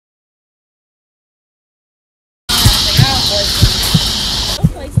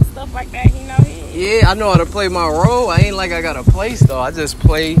stuff like that. He know his. Yeah, I know how to play my role. I ain't like I got a place though. I just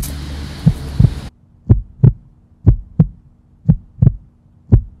play. Just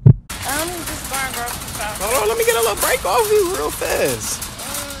going grocery shopping. Hold on, let me get a little break off you real fast.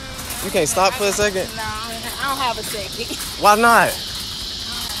 You can't stop for a second? No, I don't have a second. Why not?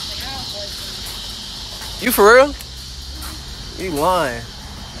 You for real? You lying.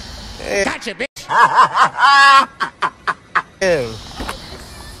 Hey. Gotcha, bitch. Damn.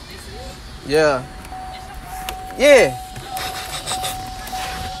 Yeah. Yeah.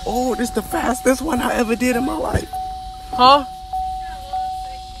 Oh, this is the fastest one I ever did in my life. Huh?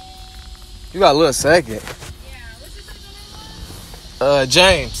 You got a little second.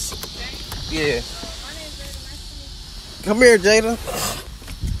 James. Yeah. Come here, Jada.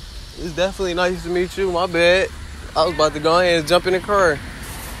 It's definitely nice to meet you. My bad. I was about to go ahead and jump in the car. I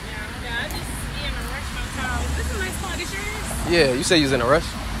just be in a rush sometimes. This is a nice car. This yours? Yeah, you say you was in a rush?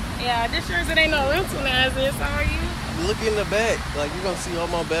 Yeah, this yours. It ain't no rental now, is it? How are you? Look in the back. Like, you're going to see all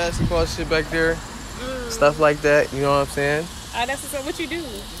my basketball shit back there. Stuff like that. You know what I'm saying? That's what's up. What you do?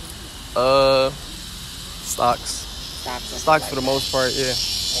 Stocks. Stocks for the most part, yeah.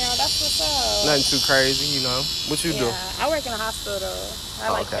 Yeah, that's what's up. Nothing too crazy, you know. What you do? I work in a hospital.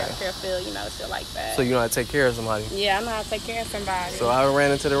 I like Okay. healthcare field, shit like that. So you know how to take care of somebody. Yeah, I know how to take care of somebody. So I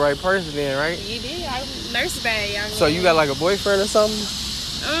ran into the right person then, right? You did. I nurse bay. I mean, So you got like a boyfriend or something?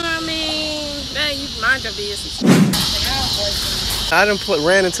 I mean, you mind your business. I done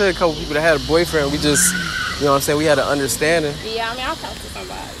ran into a couple people that had a boyfriend. We just, you know what I'm saying, we had an understanding. Yeah, I mean, I'll talk to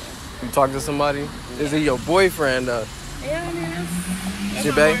somebody. You talk to somebody? Is it your boyfriend though? Yeah, I mean, that's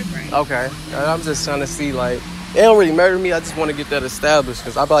Your my bae? boyfriend. Okay. I'm just trying to see, like, it don't really matter to me. I just want to get that established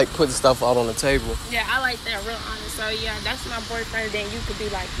because I like putting stuff out on the table. Yeah, I like that, real honest. So, yeah, that's my boyfriend. Then you could be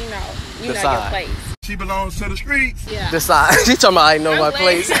like, you know your Decide. place. She belongs to the streets. Yeah. Decide. She talking about I know my glad-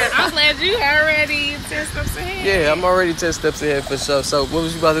 place. I'm glad you already 10 steps ahead. Yeah, I'm already 10 steps ahead for sure. So what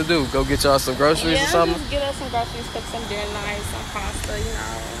was you about to do? Go get y'all some groceries or something? Just get us some groceries, cook some dinner nice, some pasta,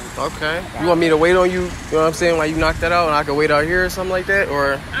 Okay. You want me to wait on you, you know what I'm saying, while you knock that out and I can wait out here or something like that?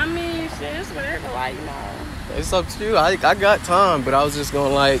 Or I mean, shit, it's whatever, like, it's up to you. I got time, but I was just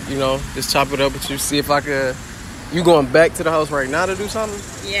going like, just chop it up with you, see if I could. You going back to the house right now to do something?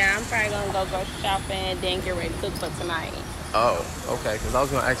 Yeah, I'm probably going to go grocery shopping and then get ready to cook for tonight. Oh, okay. Because I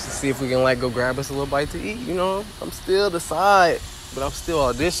was going to actually see if we can, like, go grab us a little bite to eat, I'm still decided, but I'm still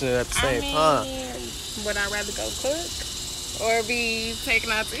auditioning at the same time. Would I rather go cook or be taken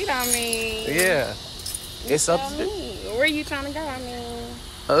out to eat? Yeah. It's up to you. Where are you trying to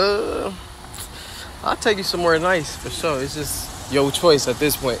go? I'll take you somewhere nice, for sure. It's just your choice at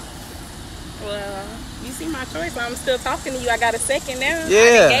this point. Well, you see my choice. I'm still talking to you. I got a second now.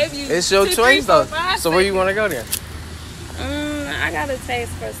 Yeah, I gave you it's your 2, choice, 3, 4, though. 5 So where you want to go then? I got a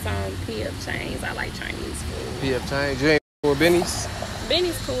taste for some PF chains. I like Chinese food. PF chains? You ain't with Benny's?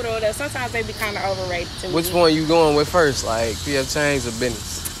 Benny's cool though. Sometimes they be kind of overrated to me. Which one you going with first, like PF chains or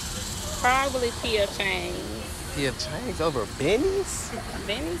Benny's? Probably PF chains. PF chains over Benny's?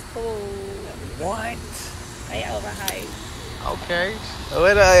 Benny's cool. What? They overhyped. Okay.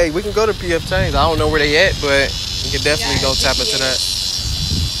 Well, we can go to PF chains. I don't know where they at, but we can definitely go tap into that.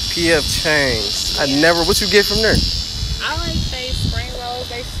 PF chains. Yeah. What you get from there? I like they spring rolls,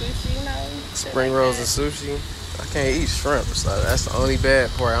 they sushi, Spring rolls and sushi. I can't eat shrimp, so that's the only bad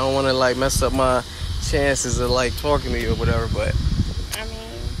part. I don't want to like mess up my chances of like talking to you or whatever, but I mean,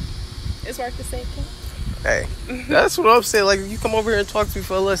 it's worth the second. hey, that's what I'm saying. Like, if you come over here and talk to me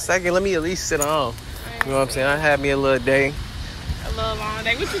for a little second, let me at least sit down. You know what I'm saying? I had me a little day. A little long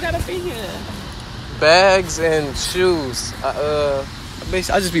day. What you got up in here? Bags and shoes. I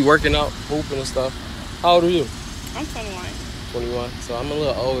just be working out, hooping and stuff. How old are you? I'm 21. 21. So I'm a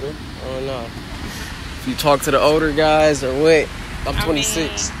little older. I don't know. If you talk to the older guys or what, I'm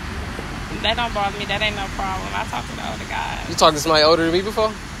 26. That don't bother me. That ain't no problem. I talk to the older guys. You talked to somebody older than me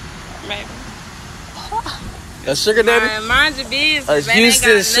before? Maybe. A sugar daddy? Mind your business. A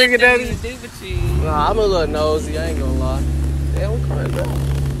Houston sugar daddy? To do with you. Nah, I'm a little nosy. I ain't gonna lie. Damn, what car is that?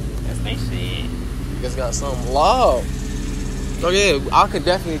 That's they shit. It's got something loud. So yeah, I could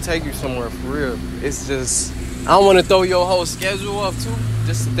definitely take you somewhere for real. It's just, I don't want to throw your whole schedule up too.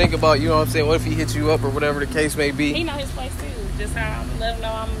 Just to think about, you know what I'm saying, what if he hit you up or whatever the case may be. He know his place too. Just how I'm let him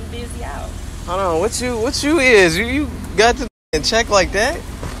know I'm busy out. Hold on, what you is? You got to check like that?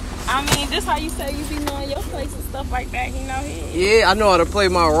 I mean, just how you say you be knowing your place and stuff like that, he know his. Yeah, I know how to play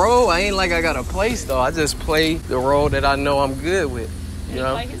my role. I ain't like I got a place though. I just play the role that I know I'm good with. You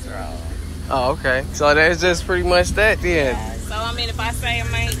know? Play his role. Oh, okay. So that's just pretty much that then. Yeah. So I mean, if I say I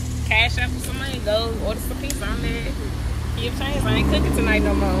might cash up for some money, go order some pizza, I'm there. Keep change. I ain't cooking tonight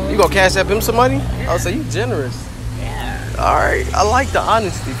no more. You gonna cash up him some money? I'll say you generous. Yeah. All right, I like the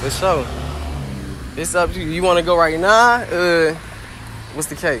honesty for sure. It's up to you. You want to go right now? What's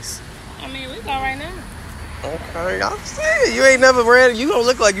the case? I mean, we go right now. Okay, I'm saying you ain't never ran. You don't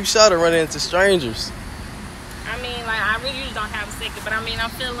look like you shot or run into strangers. I mean, like I really usually don't have a second, but I mean, I'm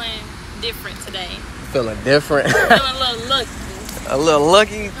feeling different today. Feeling different. Feeling a little lucky. A little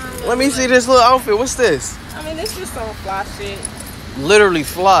lucky. Let me see this little outfit. What's this? I mean, it's just some fly shit. Literally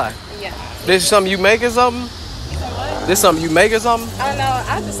fly. Yeah. This something you make or something? What? This something you make or something? I know.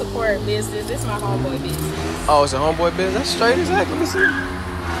 I just support business. This is my homeboy business. Oh, it's a homeboy business. That's straight as heck. Let me see.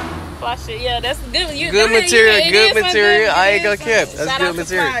 Fly shit. Yeah, that's good. Good material. Good material. I ain't gonna cap. That's Shout good out to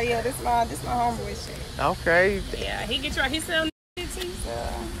material. Fly. Yeah, this my homeboy shit. Okay. Yeah, he get you. He sell too.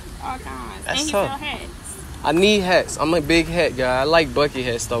 All kinds. That's and he tough. sell hats. I need hats. I'm a big hat guy. I like bucket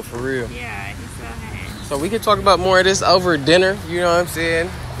hats though, for real. Yeah, he sell hats. So we can talk about more of this over dinner. You know what I'm saying?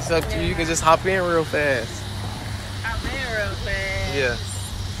 It's up to you. You can just hop in real fast. I'm in real fast. Yeah.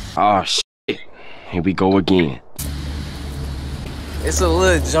 Oh shit. Here we go again. It's a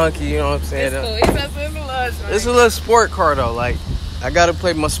little junky, you know what I'm saying? It's cool. It's a little lunch. It's a little sport car though. Like, I gotta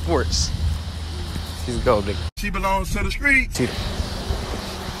play my sports. Let's go, nigga. She belongs to the streets.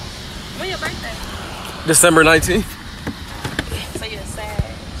 When your birthday? December 19th. So you're sad.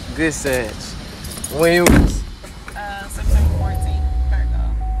 Good Sag. When you September 14th,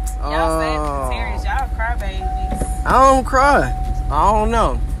 Virgo. Y'all Sagittarius, y'all crybabies. I don't cry. I don't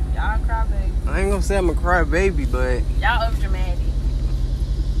know. Y'all crybabies. I ain't gonna say I'm a cry baby, but Y'all over dramatic.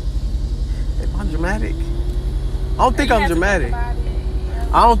 am I dramatic? I don't think I'm dramatic. Yeah.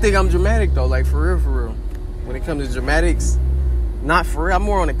 I don't think I'm dramatic though, like for real. When it comes to dramatics, not for real. I'm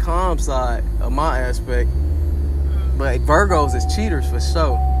more on the calm side of my aspect. But Virgos is cheaters for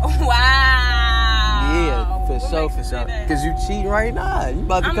sure. Wow. Yeah, for What sure, makes for you say sure. that? Cause you cheating right now. You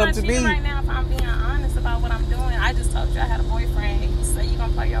about to I'm come not to cheating me. right now if I'm being honest about what I'm doing. I just told you I had a boyfriend. So you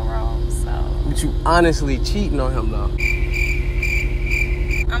gonna play your role, so. But you honestly cheating on him though.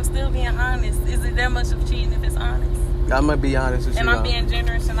 I'm still being honest. Is it that much of cheating if it's honest? I'm gonna be honest with And you. I'm being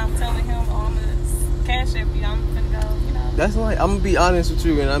generous and I'm telling him, oh, I'm gonna cash app you. I'm gonna go, you know. That's like, I'm gonna be honest with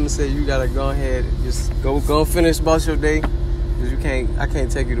you, and I'm gonna say you gotta go ahead, and just go finish about your day, cause I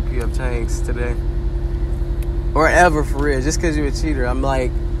can't take you to P.F. Chang's today, or ever for real. Just cause you're a cheater, I'm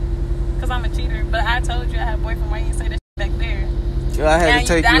like, Cause I'm a cheater. But I told you I had a boyfriend. Why you didn't say that shit back there? I had to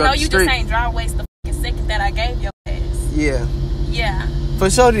take you I know up the you street. just ain't dry waste the fucking second that I gave your ass. Yeah, Yeah. for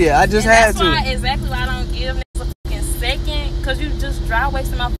sure. Yeah, I just had That's to. why exactly why I don't give niggas a fucking second. Cause you just dry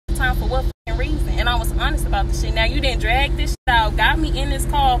wasting my fucking time for what fucking reason? And I was honest about the shit. Now you didn't drag this shit out, got me in this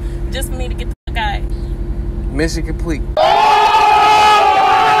call just for me to get the fuck out. Mission complete.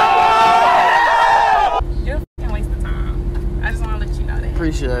 You're a fucking waste of time. I just want to let you know that.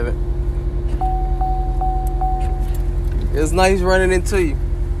 Appreciate it. It's nice running into you.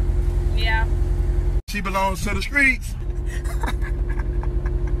 Yeah. She belongs to the streets.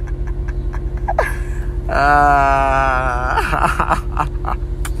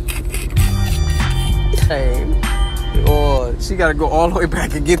 Hey. Oh, she gotta go all the way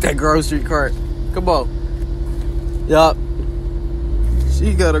back and get that grocery cart. Come on. Yup.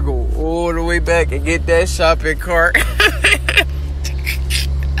 She gotta go all the way back and get that shopping cart.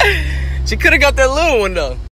 She could have got that little one though.